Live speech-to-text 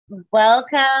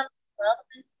Welcome,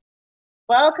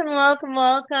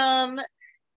 welcome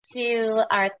to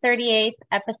our 38th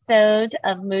episode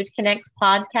of Mood Connect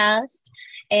podcast.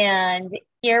 And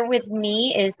here with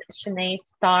me is Shanae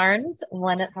Starnes,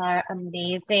 one of our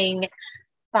amazing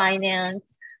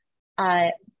finance uh,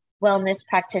 wellness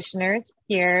practitioners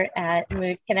here at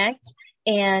Mood Connect.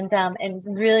 And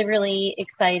really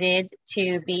excited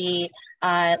to be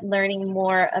learning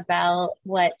more about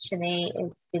what Shanae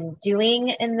has been doing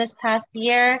in this past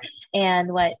year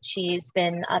and what she's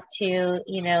been up to,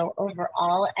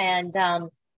 overall, and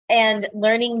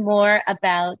learning more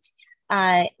about,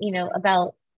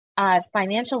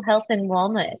 financial health and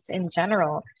wellness in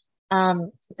general.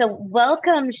 So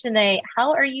welcome, Shanae.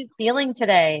 How are you feeling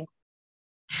today?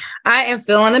 I am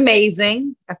feeling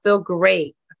amazing. I feel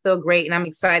great. And I'm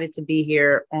excited to be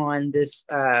here on this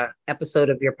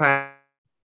episode of your podcast.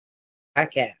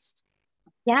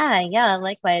 Yeah,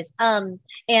 likewise. And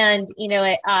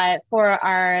for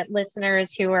our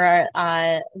listeners who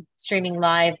are streaming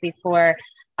live before,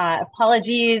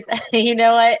 apologies. You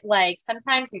know what? Like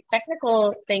sometimes these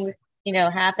technical things,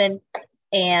 happen,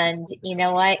 and you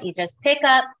know what? You just pick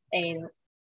up and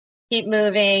keep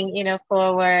moving,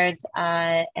 forward,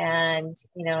 and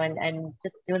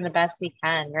just doing the best we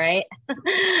can, right?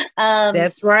 um,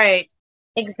 That's right.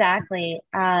 Exactly.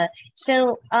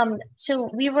 So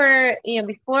we were,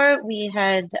 before we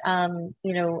had, had a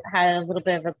little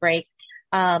bit of a break.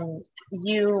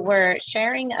 You were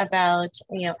sharing about,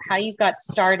 how you got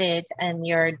started and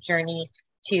your journey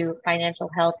to financial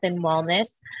health and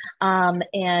wellness,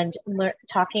 and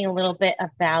talking a little bit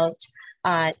about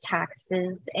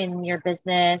taxes in your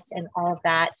business and all of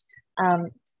that. Um,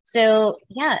 so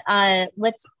yeah,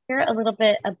 let's hear a little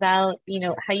bit about,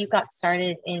 how you got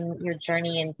started in your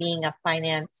journey in being a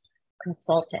finance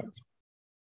consultant.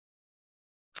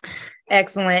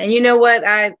 Excellent. And you know what?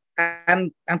 I'm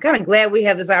kind of glad we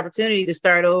have this opportunity to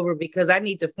start over because I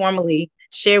need to formally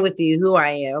share with you who I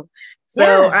am. So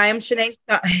Yeah. I am Shanae.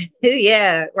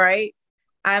 Yeah, right.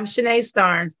 I'm Shanae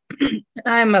Starnes.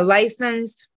 I'm a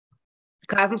licensed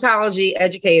cosmetology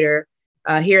educator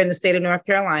here in the state of North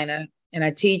Carolina, and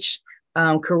I teach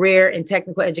career and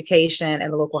technical education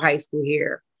at a local high school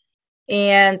here.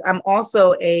 And I'm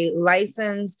also a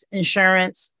licensed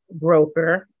insurance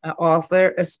broker, an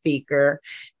author, a speaker,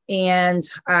 and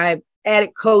I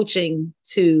added coaching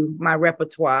to my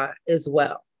repertoire as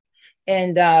well.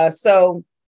 And so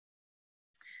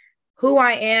who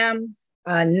I am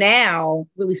now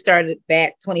really started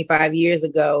back 25 years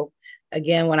ago.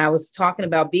 Again, when I was talking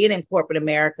about being in corporate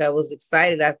America, I was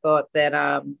excited. I thought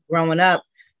that growing up,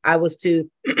 I was to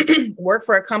work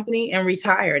for a company and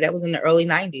retire. That was in the early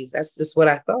 90s. That's just what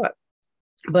I thought.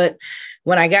 But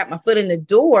when I got my foot in the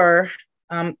door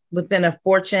within a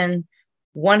Fortune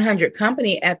 100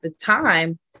 company at the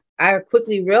time, I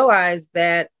quickly realized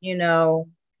that,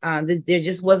 there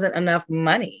just wasn't enough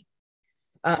money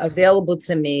available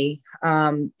to me.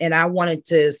 And I wanted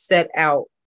to set out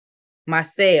my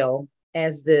sail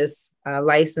as this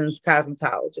licensed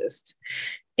cosmetologist.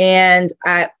 And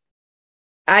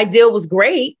idea was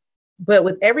great, but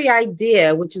with every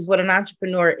idea, which is what an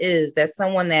entrepreneur is, that's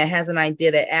someone that has an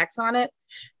idea that acts on it,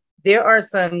 there are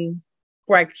some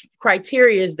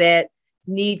criteria that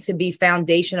need to be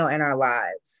foundational in our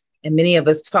lives. And many of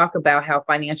us talk about how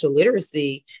financial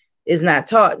literacy is not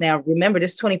taught. Now, remember,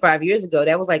 this 25 years ago,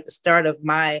 that was like the start of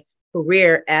my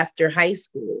career after high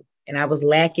school, and I was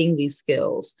lacking these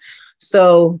skills.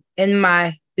 So in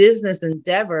my business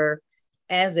endeavor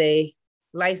as a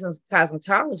licensed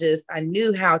cosmetologist, I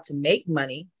knew how to make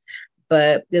money,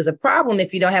 but there's a problem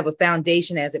if you don't have a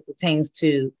foundation as it pertains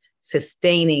to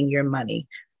sustaining your money,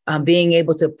 being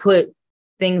able to put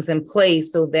things in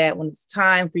place so that when it's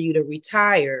time for you to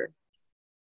retire,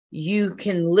 you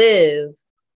can live,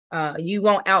 you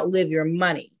won't outlive your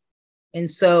money.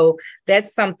 And so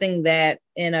that's something that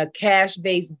in a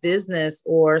cash-based business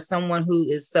or someone who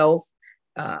is a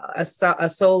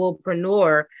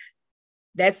solopreneur,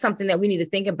 that's something that we need to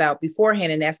think about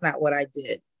beforehand. And that's not what I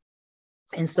did.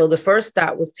 And so the first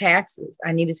stop was taxes.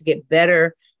 I needed to get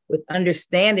better with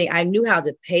understanding. I knew how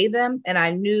to pay them. And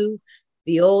I knew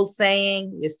the old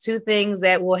saying, there's two things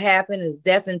that will happen is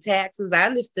death and taxes. I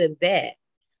understood that.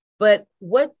 But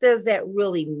what does that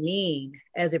really mean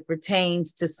as it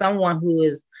pertains to someone who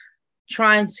is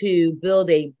trying to build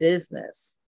a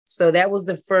business? So that was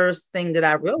the first thing that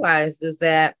I realized, is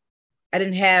that I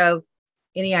didn't have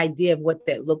any idea of what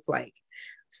that looked like.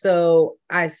 So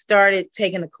I started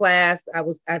taking a class.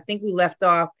 I think we left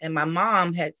off and my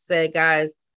mom had said,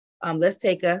 guys, let's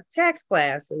take a tax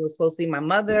class. It was supposed to be my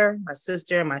mother, my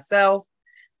sister, and myself.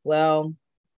 Well,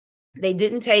 They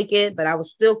didn't take it, but I was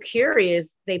still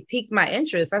curious. They piqued my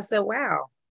interest. I said, wow,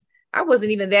 I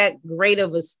wasn't even that great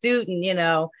of a student,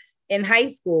 in high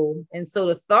school. And so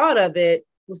the thought of it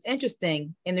was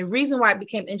interesting. And the reason why it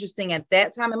became interesting at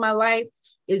that time in my life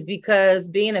is because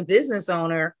being a business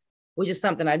owner, which is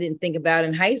something I didn't think about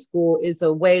in high school, is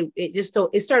a way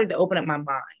it started to open up my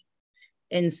mind.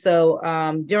 And so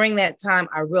during that time,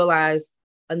 I realized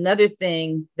another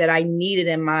thing that I needed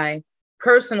in my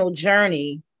personal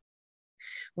journey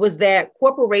was that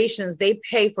corporations, they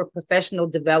pay for professional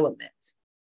development.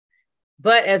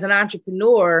 But as an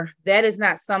entrepreneur, that is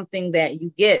not something that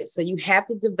you get. So you have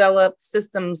to develop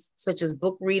systems such as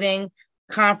book reading,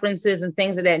 conferences, and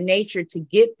things of that nature to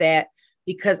get that,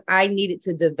 because I needed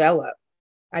to develop.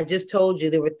 I just told you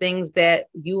there were things that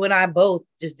you and I both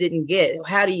just didn't get.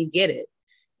 How do you get it?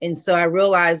 And so I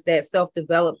realized that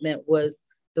self-development was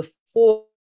the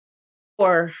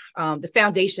the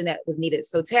foundation that was needed.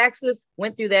 So taxes,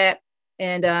 went through that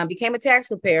and became a tax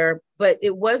preparer, but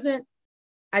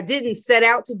I didn't set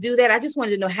out to do that. I just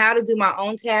wanted to know how to do my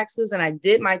own taxes, and I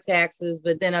did my taxes,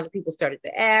 but then other people started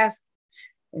to ask.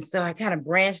 And so I kind of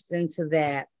branched into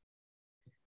that.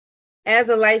 As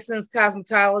a licensed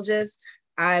cosmetologist,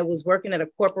 I was working at a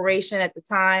corporation at the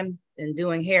time and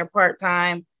doing hair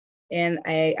part-time, and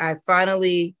I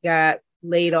finally got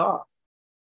laid off.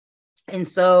 And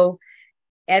so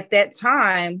at that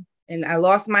time, and I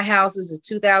lost my house, this is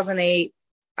 2008,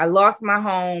 I lost my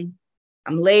home,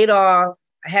 I'm laid off,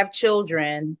 I have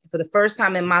children. For the first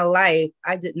time in my life,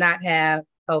 I did not have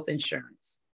health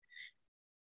insurance.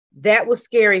 That was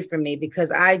scary for me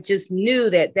because I just knew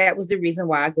that was the reason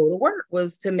why I go to work,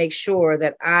 was to make sure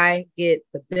that I get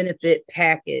the benefit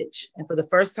package. And for the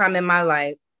first time in my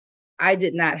life, I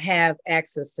did not have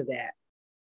access to that.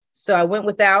 So I went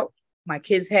without. My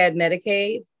kids had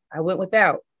Medicaid. I went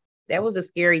without. That was a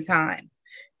scary time.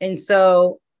 And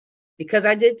so because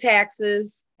I did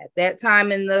taxes at that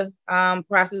time in the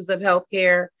process of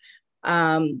healthcare,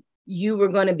 you were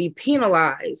going to be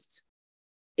penalized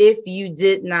if you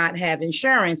did not have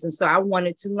insurance. And so I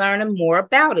wanted to learn more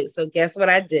about it. So guess what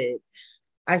I did?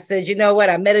 I said, you know what?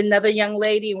 I met another young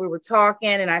lady and we were talking,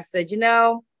 and I said,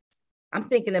 I'm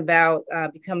thinking about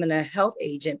becoming a health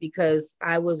agent, because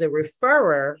I was a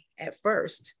referrer at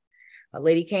first. A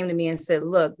lady came to me and said,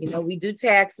 look, we do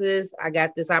taxes. I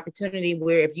got this opportunity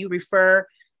where if you refer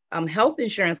health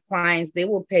insurance clients, they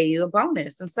will pay you a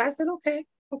bonus. And so I said, okay.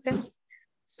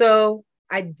 So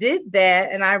I did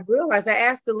that. And I realized, I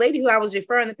asked the lady who I was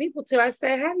referring the people to, I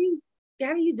said, how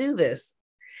do you do this?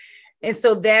 And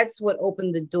so that's what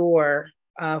opened the door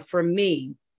for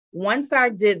me. Once I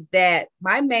did that,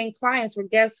 my main clients were,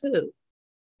 guess who?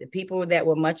 The people that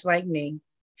were much like me.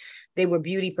 They were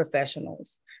beauty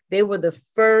professionals. They were the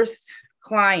first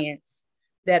clients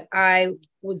that I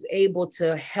was able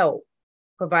to help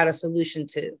provide a solution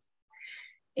to,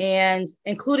 and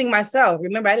including myself.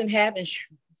 Remember, I didn't have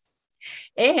insurance.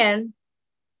 And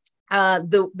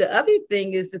the other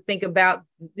thing is to think about,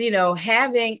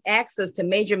 having access to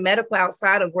major medical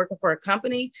outside of working for a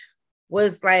company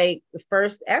was like the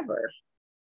first ever.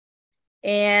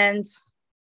 And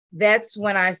that's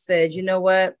when I said, you know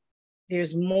what?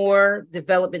 There's more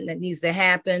development that needs to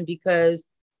happen, because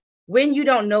when you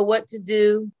don't know what to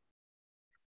do,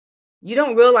 you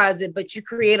don't realize it, but you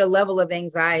create a level of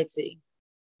anxiety.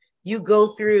 You go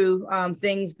through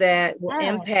things that will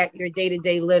impact your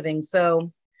day-to-day living.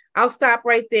 So I'll stop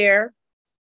right there.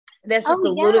 That's just a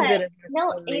little bit of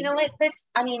you know what,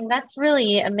 that's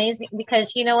really amazing,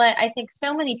 because you know what, I think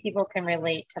so many people can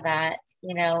relate to that,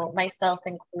 myself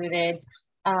included.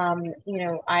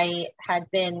 I had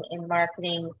been in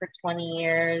marketing for 20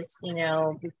 years.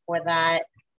 Before that,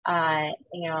 I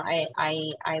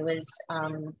was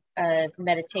a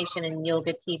meditation and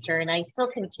yoga teacher, and I still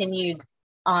continued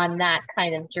on that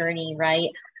kind of journey, right?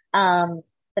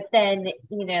 But then,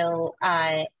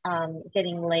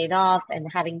 getting laid off and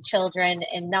having children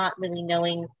and not really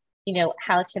knowing,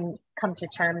 how to come to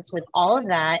terms with all of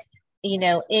that,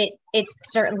 it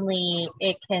certainly,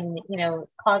 it can,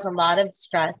 cause a lot of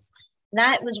stress. And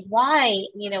that was why,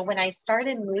 when I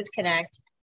started Mood Connect,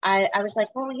 I was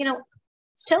like, well,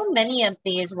 so many of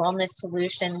these wellness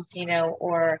solutions,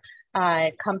 or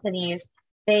companies,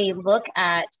 they look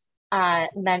at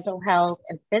mental health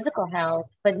and physical health,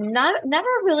 but never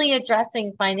really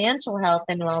addressing financial health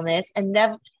and wellness. And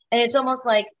it's almost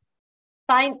like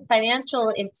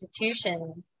financial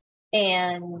institutions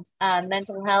and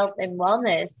mental health and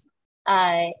wellness,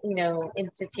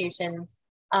 institutions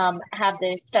have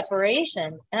this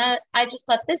separation. And I just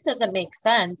thought, this doesn't make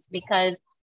sense, because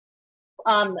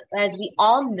as we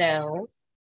all know,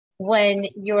 when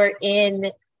you're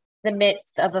in the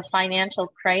midst of a financial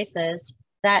crisis,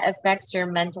 that affects your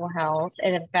mental health.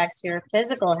 It affects your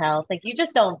physical health. Like you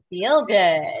just don't feel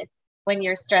good when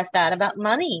you're stressed out about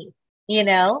money, you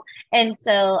know? And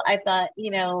so I thought,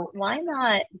 why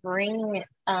not bring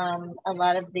a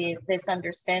lot of this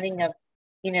understanding of,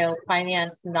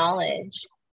 finance knowledge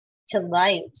to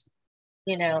light,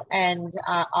 and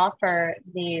offer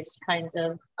these kinds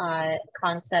of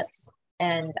concepts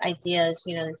and ideas,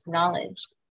 this knowledge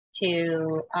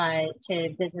to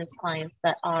business clients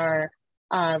that are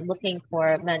looking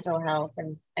for mental health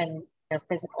and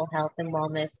physical health and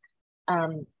wellness,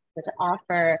 to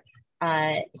offer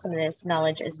some of this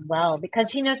knowledge as well.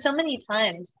 Because, so many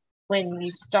times when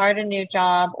you start a new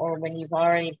job or when you've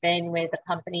already been with a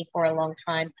company for a long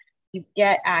time, you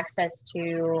get access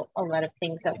to a lot of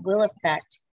things that will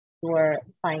affect your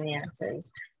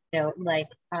finances, like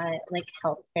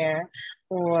healthcare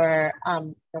or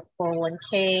the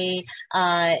 401k,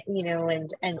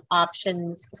 and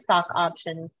options, stock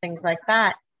options, things like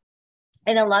that.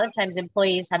 And a lot of times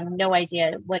employees have no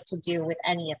idea what to do with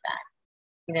any of that,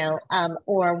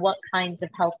 or what kinds of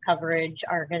health coverage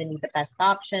are going to be the best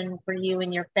option for you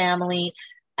and your family,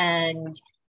 and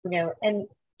and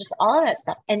just all of that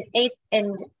stuff. And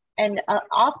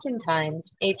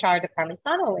oftentimes HR departments,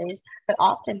 not always, but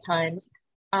oftentimes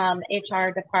HR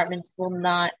departments will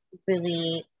not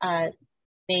really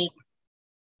make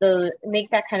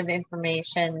that kind of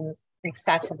information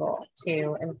accessible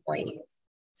to employees.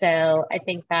 So I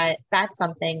think that that's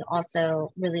something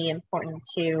also really important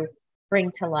to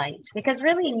bring to light, because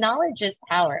really knowledge is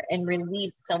power and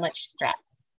relieves so much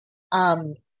stress.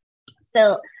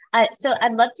 So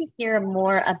I'd love to hear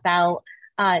more about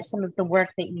some of the work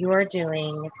that you're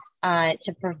doing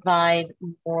to provide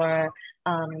more,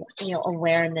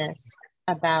 awareness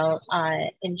about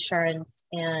insurance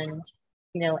and,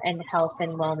 and health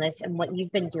and wellness, and what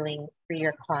you've been doing for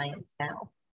your clients now.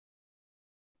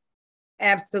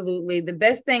 Absolutely. The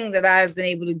best thing that I've been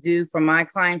able to do for my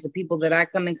clients, the people that I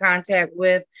come in contact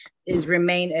with, is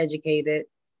remain educated,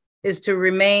 is to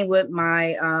remain with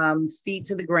my feet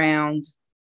to the ground,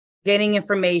 getting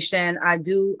information. I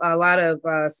do a lot of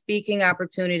speaking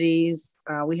opportunities.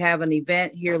 We have an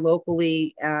event here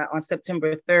locally on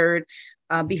September 3rd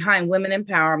behind women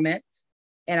empowerment.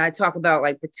 And I talk about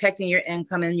like protecting your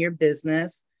income in your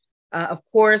business. Of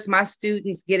course, my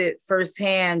students get it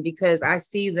firsthand because I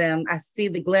see them. I see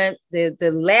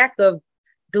the lack of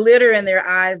glitter in their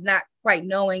eyes, not quite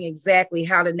knowing exactly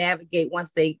how to navigate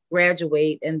once they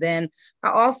graduate. And then I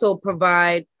also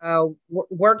provide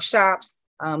workshops,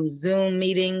 Zoom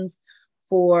meetings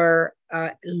for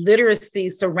literacy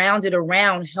surrounded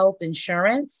around health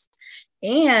insurance,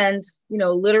 and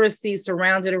literacy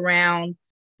surrounded around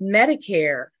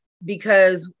Medicare.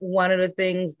 Because one of the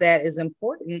things that is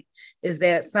important is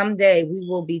that someday we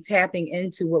will be tapping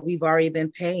into what we've already been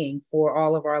paying for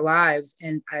all of our lives.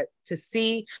 And to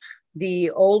see the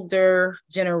older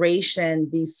generation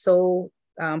be so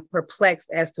perplexed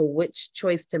as to which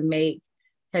choice to make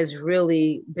has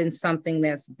really been something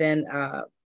that's been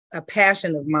a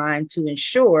passion of mine, to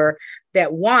ensure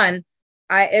that, one,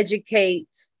 I educate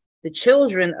the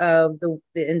children of the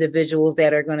individuals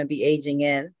that are going to be aging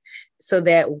in, so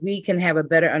that we can have a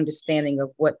better understanding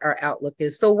of what our outlook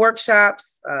is. So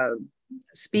workshops,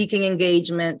 speaking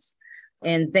engagements,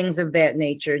 and things of that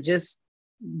nature, just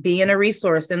being a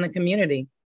resource in the community.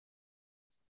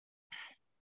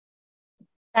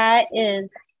 That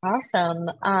is awesome.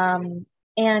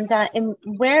 And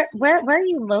where are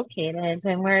you located,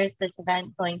 and where is this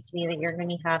event going to be that you're going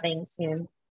to be having soon?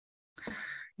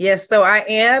 Yes, so I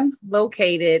am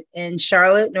located in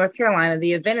Charlotte, North Carolina.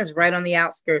 The event is right on the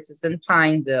outskirts. It's in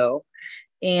Pineville,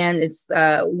 and it's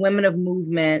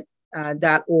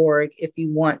womenofmovement.org if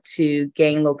you want to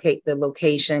locate the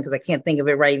location, because I can't think of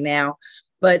it right now.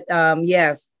 But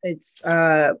yes, it's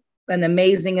an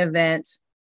amazing event,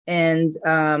 and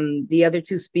the other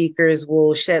two speakers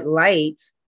will shed light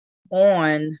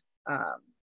on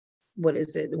what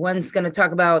is it? One's going to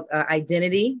talk about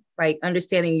identity, like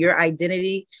understanding your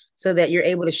identity so that you're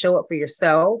able to show up for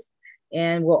yourself.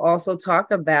 And we'll also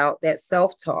talk about that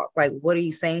self-talk. Like, what are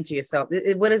you saying to yourself?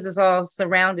 What is this all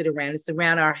surrounded around? It's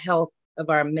around our health of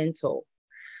our mental.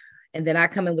 And then I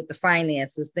come in with the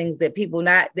finances, things that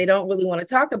they don't really want to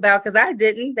talk about, because I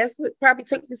didn't. That's what probably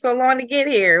took me so long to get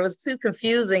here. It was too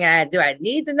confusing. Do I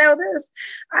need to know this?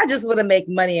 I just want to make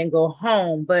money and go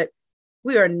home. But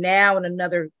we are now in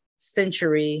another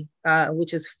century,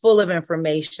 which is full of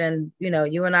information. You know,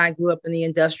 you and I grew up in the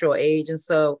industrial age. And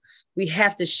so we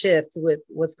have to shift with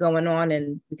what's going on,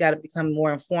 and we got to become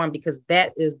more informed, because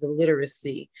that is the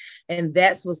literacy. And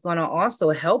that's what's going to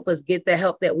also help us get the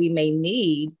help that we may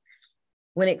need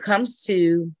when it comes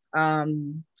to our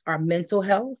mental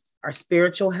health, our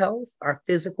spiritual health, our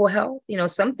physical health. You know,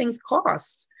 some things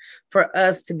cost for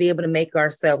us to be able to make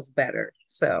ourselves better.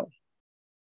 So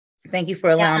thank you for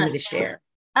allowing me to share.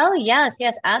 Oh, yes,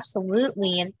 yes,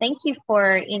 absolutely. And thank you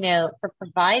for, for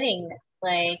providing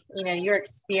your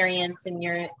experience and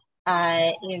your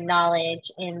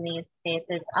knowledge in these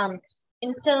spaces.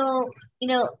 And so,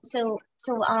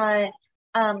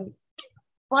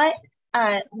 what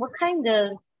kind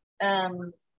of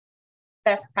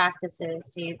best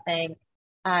practices do you think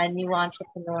new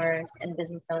entrepreneurs and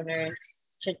business owners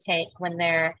should take when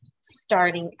they're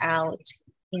starting out?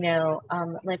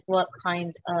 What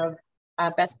kind of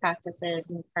best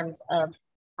practices in terms of,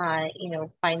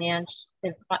 finance,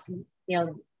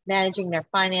 managing their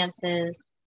finances.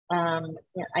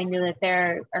 I know that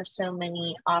there are so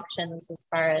many options as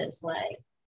far as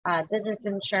business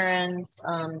insurance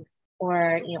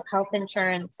or, health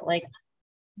insurance. Like,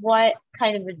 what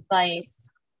kind of advice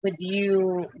would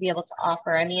you be able to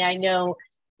offer? I mean, I know,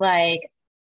 I'm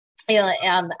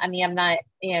not,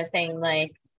 saying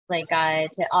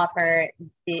to offer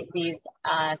these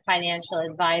financial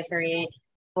advisory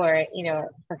for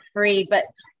free, but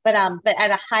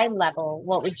at a high level,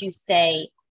 what would you say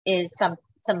is some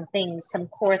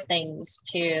core things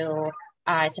to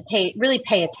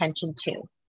pay attention to?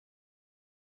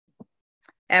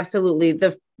 Absolutely.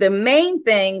 The main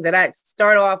thing that I'd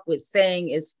start off with saying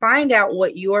is find out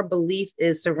what your belief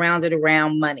is surrounded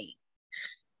around money.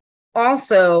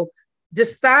 Also,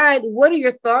 decide what are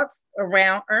your thoughts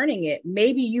around earning it.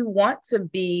 Maybe you want to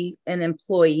be an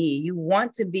employee. You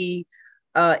want to be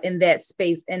in that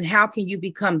space. And how can you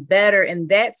become better in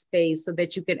that space so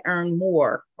that you can earn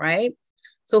more, right?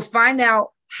 So find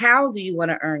out, how do you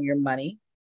want to earn your money?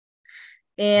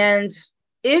 And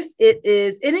if it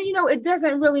is, and then, it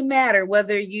doesn't really matter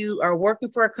whether you are working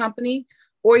for a company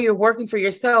or you're working for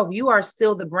yourself, you are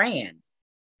still the brand.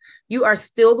 You are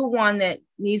still the one that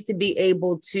needs to be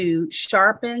able to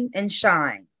sharpen and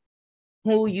shine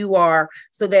who you are,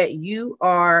 so that you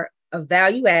are a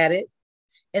value added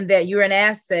and that you're an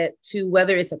asset to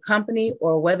whether it's a company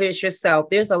or whether it's yourself.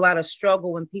 There's a lot of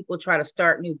struggle when people try to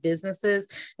start new businesses.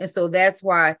 And so that's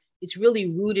why it's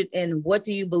really rooted in, what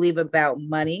do you believe about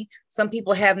money? Some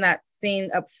people have not seen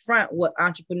up front what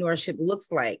entrepreneurship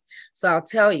looks like. So I'll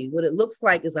tell you, what it looks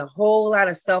like is a whole lot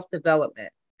of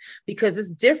self-development. Because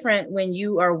it's different when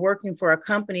you are working for a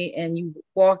company and you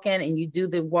walk in and you do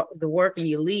the work and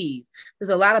you leave. There's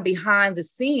a lot of behind the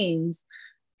scenes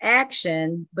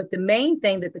action, but the main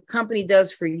thing that the company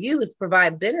does for you is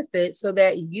provide benefits so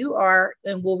that you are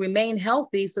and will remain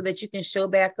healthy, so that you can show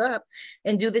back up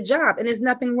and do the job. And there's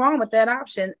nothing wrong with that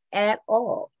option at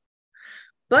all.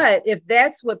 But if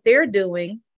that's what they're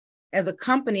doing as a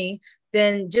company,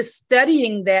 then just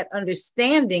studying that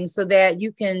understanding so that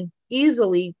you can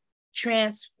easily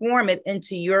transform it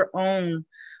into your own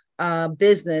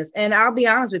business. And I'll be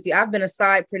honest with you, I've been a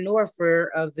sidepreneur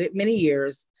for many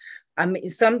years. I mean,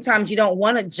 sometimes you don't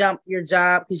want to jump your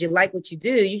job because you like what you do.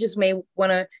 You just may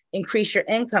want to increase your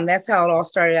income. That's how it all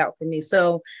started out for me.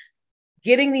 So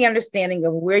getting the understanding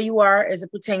of where you are as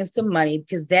it pertains to money,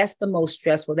 because that's the most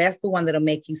stressful. That's the one that'll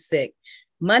make you sick.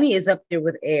 Money is up there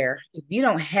with air. If you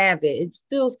don't have it, it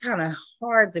feels kind of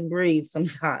hard to breathe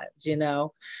sometimes,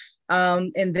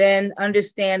 and then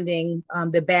understanding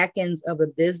the back ends of a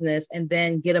business, and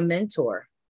then get a mentor,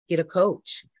 get a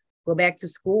coach, go back to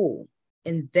school,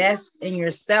 invest in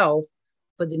yourself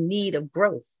for the need of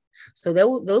growth. So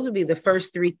those would be the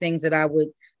first three things that I would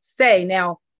say.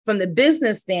 Now, from the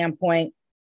business standpoint,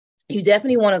 you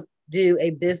definitely want to do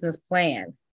a business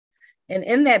plan. And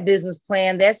in that business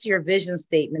plan, that's your vision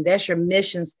statement. That's your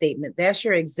mission statement. That's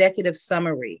your executive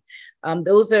summary.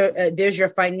 There's your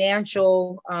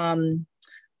financial,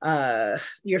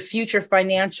 your future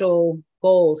financial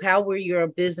goals. How will your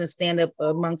business stand up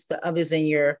amongst the others in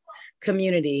your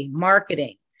community?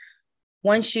 Marketing.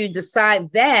 Once you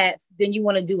decide that, then you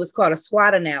want to do what's called a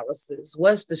SWOT analysis.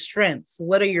 What's the strengths?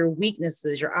 What are your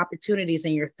weaknesses, your opportunities,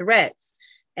 and your threats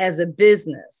as a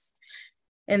business?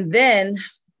 And then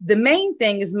the main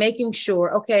thing is making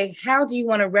sure, okay, how do you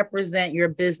want to represent your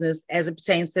business as it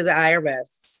pertains to the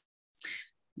IRS?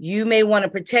 You may want to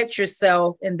protect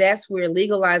yourself, and that's where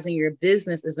legalizing your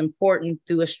business is important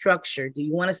through a structure. Do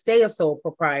you want to stay a sole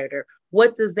proprietor,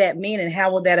 What does that mean, and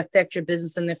how will that affect your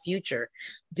business in the future?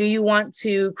 Do you want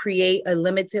to create a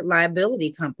limited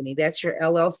liability company? That's your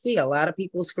LLC. A lot of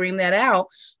people scream that out,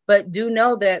 but do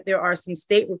know that there are some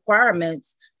state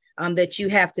requirements that you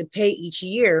have to pay each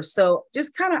year. So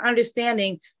just kind of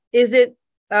understanding, is it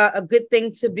a good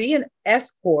thing to be an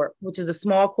S Corp, which is a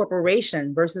small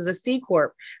corporation, versus a C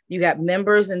Corp? You got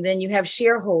members and then you have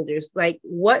shareholders. Like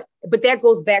what? But that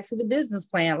goes back to the business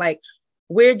plan. Like,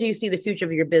 where do you see the future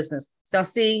of your business? So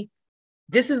see,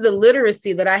 this is the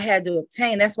literacy that I had to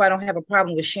obtain. That's why I don't have a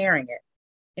problem with sharing it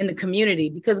in the community,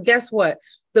 because guess what?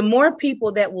 The more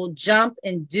people that will jump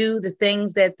and do the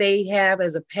things that they have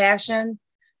as a passion,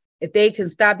 if they can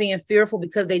stop being fearful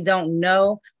because they don't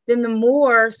know, then the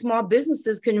more small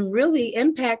businesses can really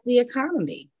impact the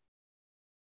economy.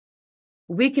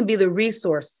 We can be the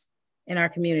resource in our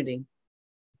community.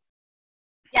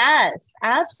 Yes,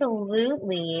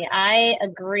 absolutely. I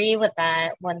agree with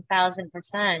that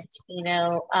 1000%.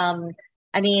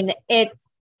 I mean,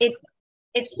 it's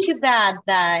too bad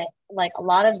that like a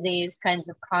lot of these kinds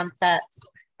of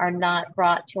concepts are not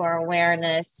brought to our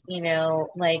awareness,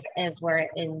 like as we're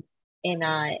in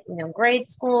grade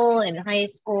school, in high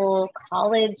school,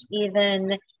 college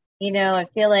even. I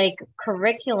feel like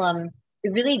curriculum,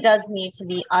 it really does need to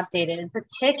be updated, and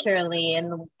particularly in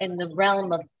the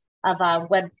realm of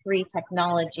Web3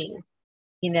 technology,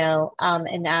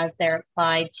 and as they're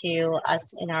applied to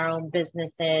us in our own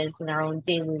businesses, in our own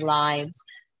daily lives.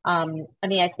 I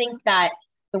mean, I think that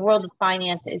the world of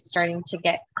finance is starting to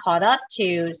get caught up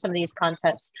to some of these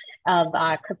concepts of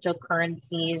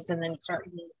cryptocurrencies, and then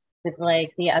certainly with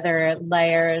like the other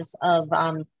layers of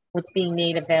what's being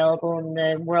made available in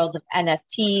the world of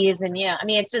NFTs. And I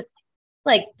mean, it's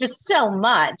just so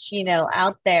much,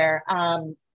 out there.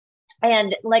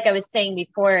 And like I was saying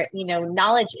before,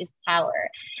 knowledge is power.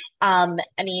 I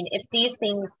mean, if these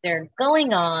things they're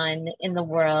going on in the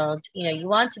world, you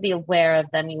want to be aware of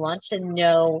them. You want to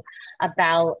know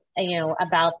about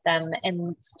them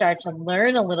and start to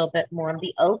learn a little bit more and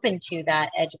be open to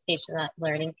that education, that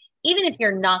learning, even if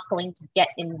you're not going to get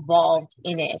involved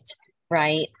in it,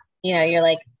 right? You're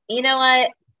like, you know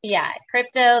what? Yeah,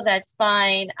 crypto, that's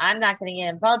fine. I'm not going to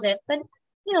get involved in it, but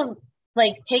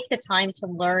like take the time to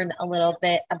learn a little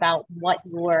bit about what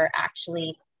you're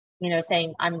actually,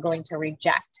 saying I'm going to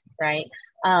reject, right?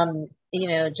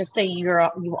 Just so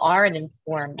you are an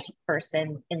informed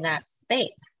person in that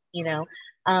space,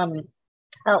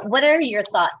 what are your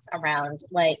thoughts around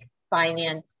like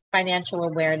financial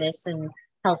awareness and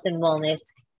health and wellness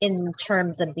in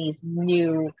terms of these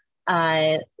new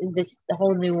this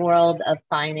whole new world of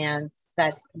finance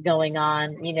that's going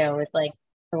on, with like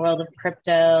the world of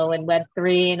crypto and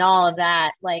Web3 and all of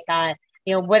that? Like,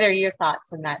 what are your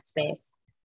thoughts in that space?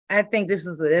 I think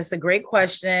that's a great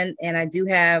question, and I do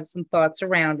have some thoughts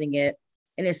surrounding it.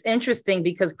 And it's interesting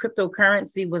because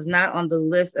cryptocurrency was not on the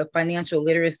list of financial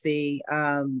literacy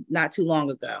not too long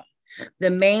ago. The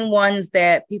main ones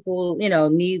that people,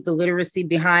 need the literacy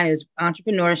behind is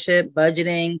entrepreneurship,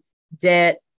 budgeting,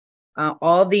 debt,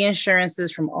 all the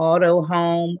insurances from auto,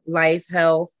 home, life,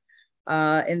 health.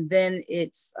 And then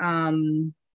it's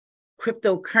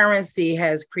cryptocurrency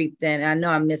has creeped in. I know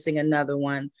I'm missing another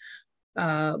one.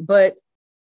 But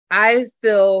I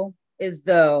feel as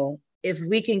though if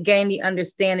we can gain the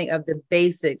understanding of the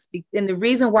basics, and the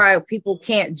reason why people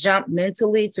can't jump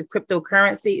mentally to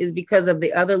cryptocurrency is because of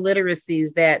the other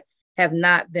literacies that have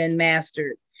not been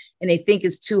mastered, and they think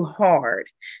it's too hard.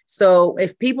 So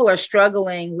if people are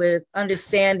struggling with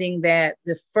understanding that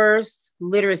the first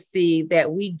literacy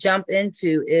that we jump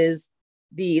into is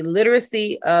the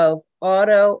literacy of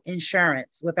auto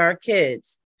insurance with our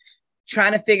kids,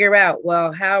 trying to figure out,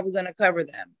 well, how are we going to cover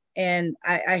them? And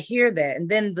I hear that. And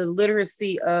then the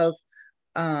literacy of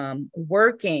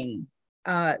working,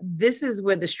 this is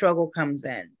where the struggle comes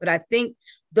in. But I think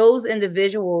those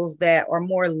individuals that are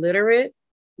more literate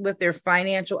with their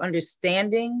financial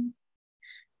understanding,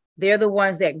 they're the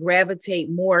ones that gravitate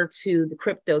more to the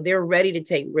crypto. They're ready to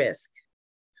take risk.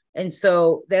 And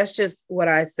so that's just what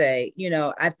I say.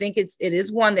 I think it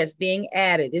is one that's being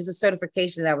added. There's a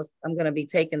certification that I'm going to be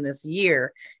taking this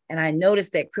year. And I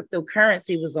noticed that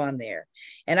cryptocurrency was on there.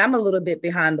 And I'm a little bit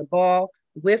behind the ball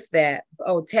with that.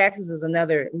 Oh, taxes is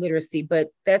another literacy, but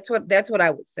that's what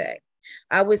I would say.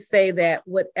 I would say that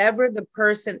whatever the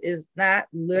person is not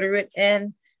literate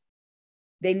in,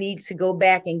 they need to go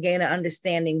back and gain an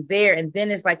understanding there. And then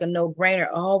it's like a no-brainer.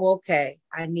 Oh, okay,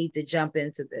 I need to jump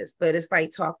into this. But it's like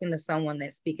talking to someone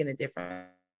that's speaking a different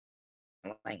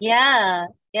language. Yeah.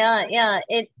 I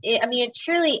mean, it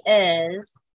truly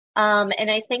is. And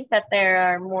I think that there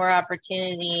are more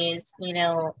opportunities,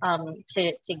 to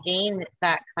gain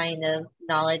that kind of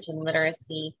knowledge and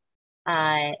literacy,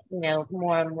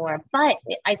 more and more. But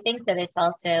I think that it's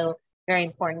also very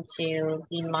important to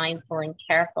be mindful and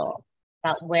careful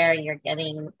about where you're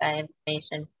getting that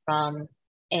information from,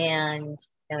 and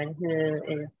and who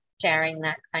is sharing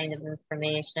that kind of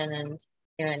information, and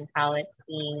and how it's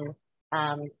being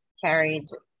um, carried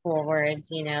forward.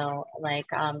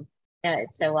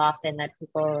 It's so often that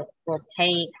people will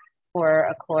pay for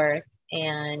a course,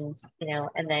 and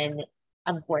then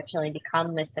unfortunately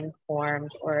become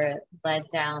misinformed or led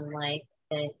down like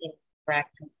the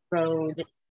incorrect road.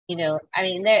 I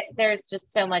mean, there's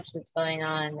just so much that's going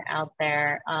on out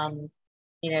there.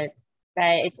 You know,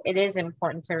 that it is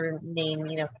important to remain,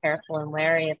 careful and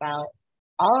wary about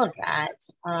all of that.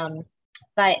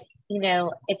 But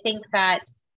I think that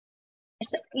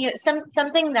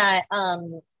something that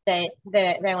that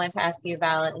I wanted to ask you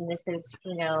about, and this is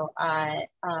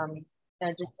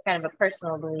just kind of a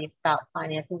personal belief about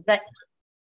finances, but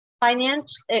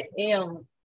finance,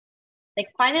 like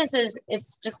finances,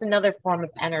 it's just another form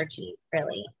of energy,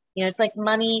 really. It's like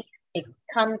money. It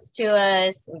comes to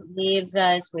us, it leaves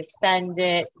us, we spend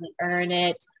it, we earn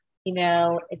it.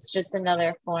 It's just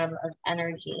another form of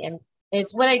energy, and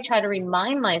it's what I try to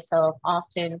remind myself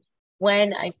often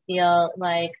when I feel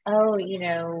like, oh,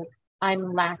 I'm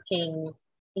lacking,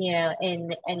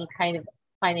 in any kind of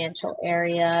financial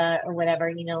area or whatever.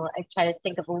 I try to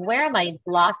think of, well, where am I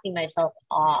blocking myself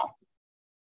off?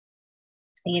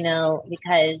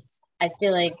 Because I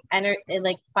feel like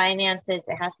like finances,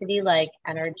 it has to be like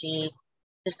energy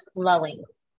just flowing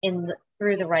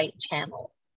through the right channel.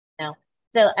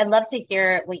 So I'd love to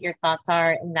hear what your thoughts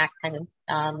are in that kind of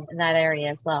in that area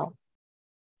as well.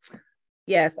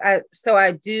 Yes, I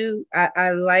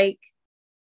like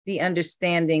the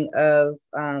understanding of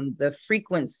the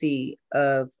frequency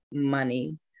of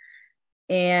money.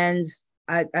 And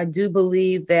I do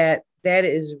believe that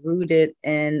is rooted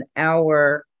in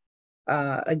our,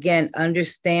 again,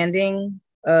 understanding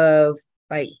of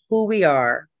like who we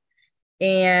are,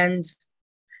 and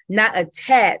not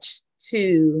attached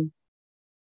to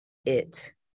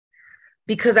it.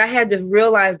 Because I had to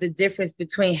realize the difference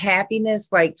between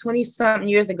happiness, like 20 something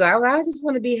years ago. I just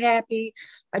want to be happy.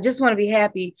 I just want to be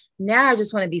happy. Now I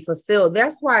just want to be fulfilled.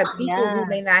 That's why people who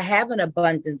may not have an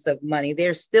abundance of money,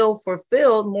 they're still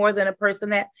fulfilled more than a person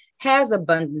that has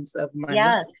abundance of money.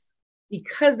 Yes.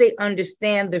 Because they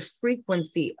understand the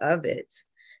frequency of it.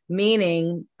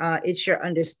 Meaning it's your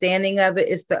understanding of it.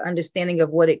 It's the understanding of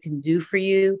what it can do for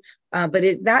you. But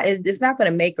it's not going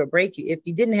to make or break you. If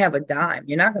you didn't have a dime,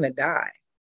 you're not going to die.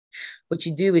 What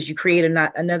you do is you create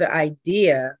another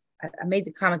idea. I made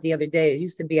the comment the other day. It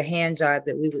used to be a hand job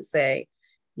that we would say,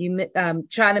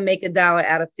 trying to make $1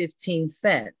 out of 15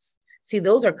 cents. See,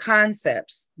 those are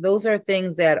concepts. Those are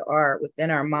things that are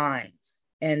within our minds.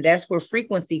 And that's where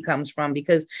frequency comes from.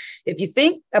 Because if you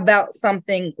think about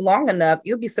something long enough,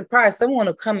 you'll be surprised someone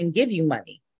will come and give you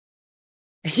money.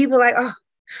 You'll be like, oh,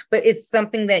 but it's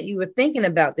something that you were thinking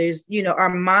about. There's, our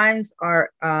minds are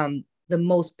the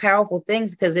most powerful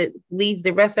things because it leads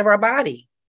the rest of our body.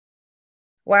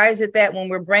 Why is it that when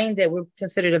we're brain dead, we're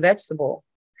considered a vegetable?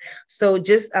 So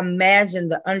just imagine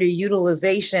the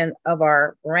underutilization of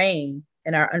our brain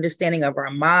and our understanding of our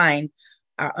mind,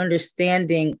 our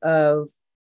understanding of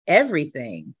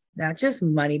everything, not just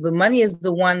money, but money is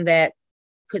the one that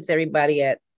puts everybody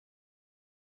at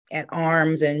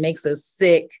arms and makes us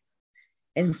sick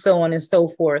and so on and so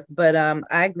forth. But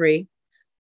I agree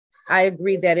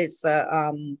that it's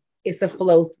a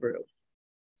flow through.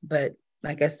 But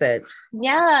like I said,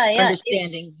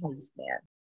 understanding who you stand.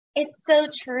 It's so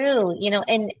true,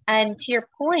 and to your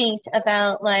point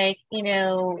about like,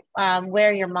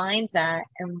 where your mind's at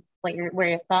and where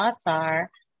your thoughts are,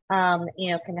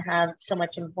 can have so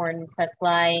much importance. That's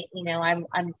why,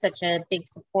 I'm such a big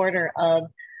supporter of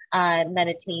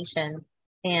meditation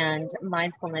and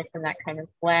mindfulness in that kind of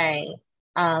way.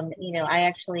 I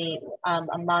actually,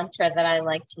 a mantra that I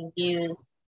like to use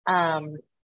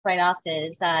quite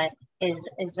often is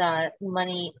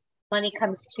money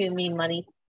comes to me, money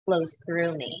flows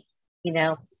through me,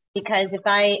 because if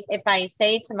I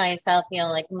say to myself,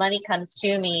 like money comes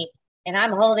to me and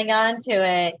I'm holding on to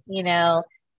it,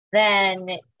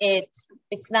 then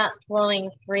it's not flowing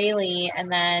freely,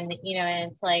 and then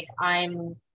and it's like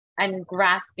I'm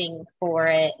grasping for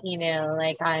it,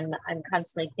 like I'm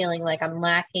constantly feeling like I'm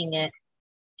lacking it.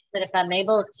 But if I'm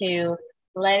able to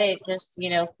let it just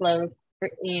flow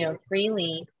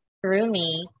freely through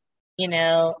me,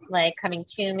 like coming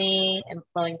to me and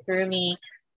flowing through me,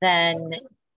 then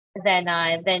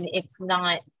it's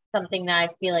not something that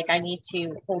I feel like I need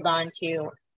to hold on to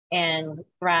and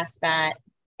grasp at,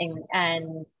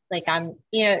 and like I'm,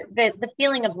 the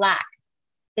feeling of lack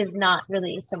is not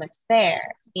really so much there,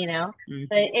 but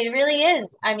it really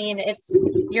is. I mean,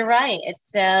 you're right. It's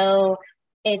so,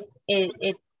 it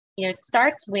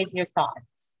starts with your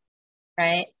thoughts,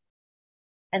 right?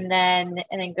 And then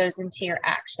goes into your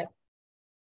action.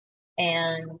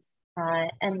 And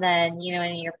then,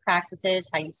 in your practices,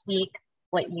 how you speak,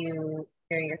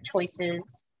 your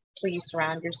choices, who you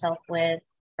surround yourself with,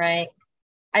 right?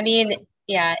 I mean,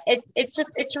 yeah,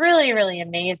 it's really, really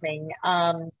amazing.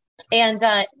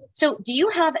 So do you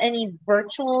have any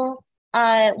virtual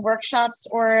workshops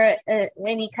or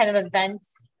any kind of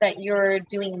events that you're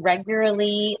doing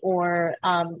regularly or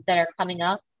that are coming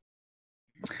up?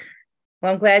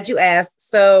 Well, I'm glad you asked.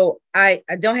 So I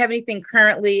don't have anything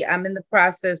currently. I'm in the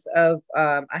process of,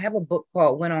 I have a book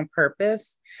called Win on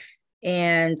Purpose,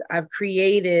 and I've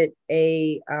created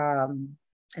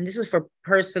and this is for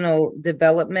personal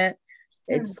development.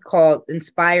 It's called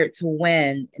Inspired to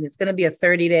Win, and it's going to be a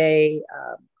 30-day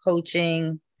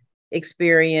coaching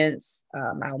experience.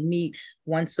 I'll meet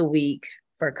once a week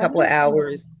for a couple of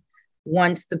hours.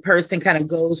 Once the person kind of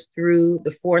goes through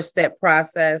the 4-step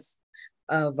process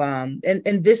of, and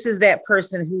this is that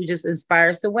person who just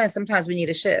inspires to win. Sometimes we need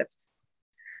a shift.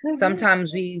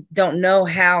 Sometimes we don't know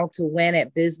how to win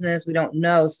at business. We don't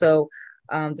know. So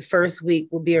the first week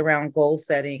will be around goal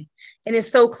setting. And it's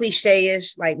so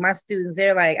cliche-ish. Like my students,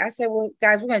 they're like, I said, well,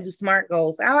 guys, we're going to do SMART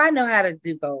goals. Oh, I know how to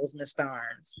do goals, Ms.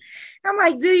 Starnes. I'm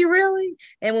like, do you really?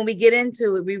 And when we get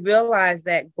into it, we realize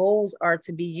that goals are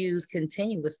to be used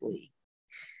continuously,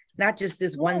 not just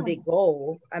this one big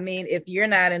goal. I mean, if you're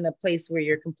not in a place where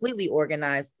you're completely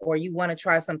organized or you want to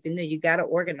try something new, you got to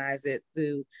organize it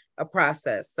through a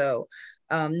process. So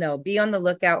no, be on the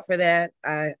lookout for that.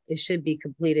 It should be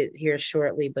completed here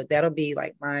shortly, but that'll be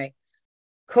like my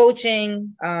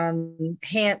coaching,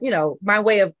 my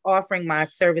way of offering my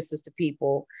services to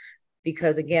people,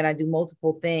 because again, I do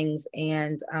multiple things,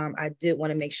 and I did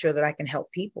want to make sure that I can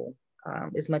help people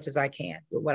as much as I can with what